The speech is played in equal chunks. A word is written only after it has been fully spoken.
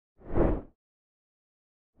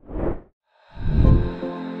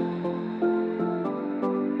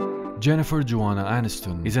Jennifer Joanna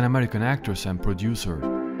Aniston is an American actress and producer.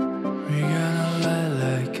 We're gonna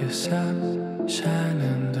light like a sun,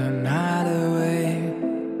 shining the night away.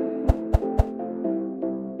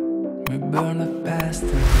 We burn the past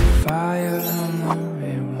and the fire, and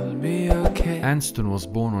it will be okay. Aniston was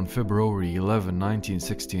born on February 11,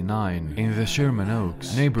 1969 in the Sherman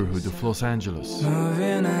Oaks neighborhood of Los Angeles.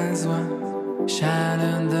 Moving as one,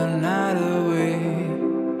 shining the night away.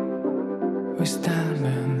 We stand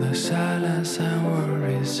in the silence and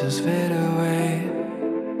worries just fade away.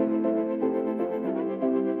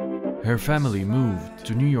 Her family moved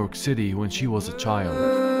to New York City when she was a child.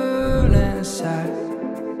 Inside,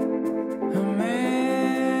 a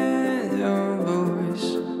million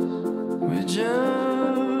voice with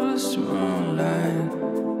just one line.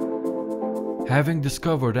 Having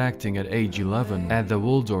discovered acting at age 11 at the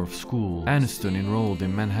Waldorf School, Aniston enrolled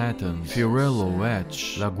in Manhattan's Fiorello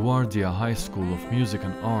H. LaGuardia High School of Music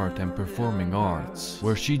and Art and Performing Arts,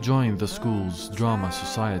 where she joined the school's drama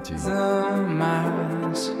society. The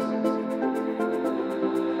miles,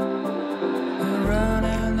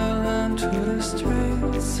 running along to the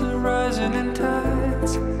streets, rising in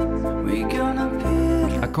tides. We gonna be.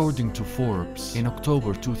 According to Forbes, in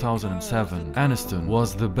October 2007, Aniston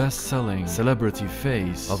was the best-selling celebrity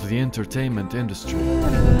face of the entertainment industry.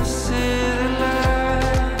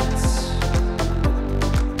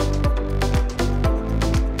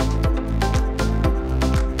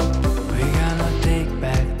 We're gonna take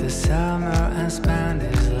back the summer and spend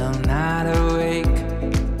this long night awake.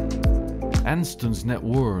 Aniston's net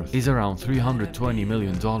worth is around $320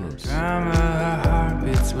 million. Her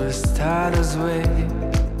heartbeats will start us way.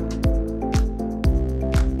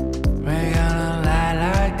 We're gonna light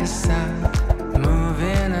like the sun,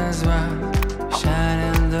 moving as one,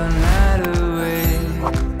 shining the night away.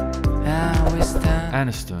 And we stand.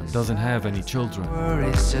 Aniston doesn't have any children.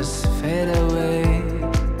 Worries just fade away.